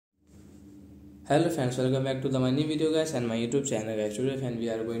Hello friends, welcome back to the my new video guys and my YouTube channel guys. Today friend we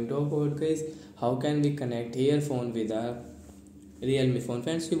are going to talk about guys how can we connect earphone with a realme phone.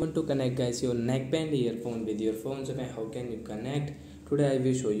 Friends, you want to connect guys your neckband earphone with your phone, so how can you connect? Today I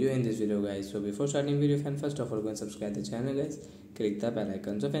will show you in this video guys. So before starting video friend, first of all go and subscribe the channel guys, click the bell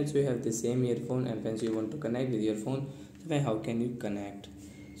icon. So friends, we have the same earphone and friends you want to connect with your phone, so how can you connect?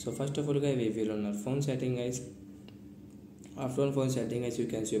 So first of all guys, we will on our phone setting guys. After on phone setting guys, you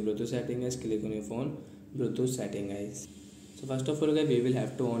can see your Bluetooth setting guys. Click on your phone Bluetooth setting guys. So first of all guys, we will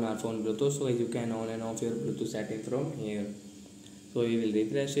have to on our phone Bluetooth, so you can on and off your Bluetooth setting from here. So we will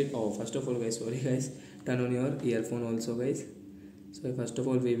refresh it. Oh, first of all guys, sorry guys, turn on your earphone also guys. So first of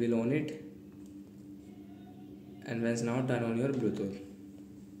all we will on it, and once now turn on your Bluetooth.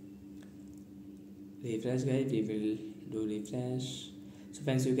 Refresh guys, we will do refresh. So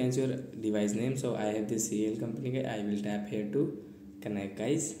friends, you can see your device name. So I have this CL company guys. I will tap here to connect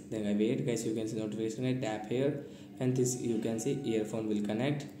guys. Then I wait guys, you can see notification guys, tap here and this you can see earphone will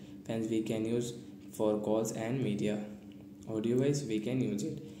connect. Friends, we can use for calls and media audio guys, we can use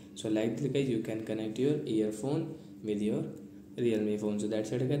it. So like this guys, you can connect your earphone with your realme phone. So that's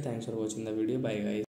it guys, thanks for watching the video, bye guys.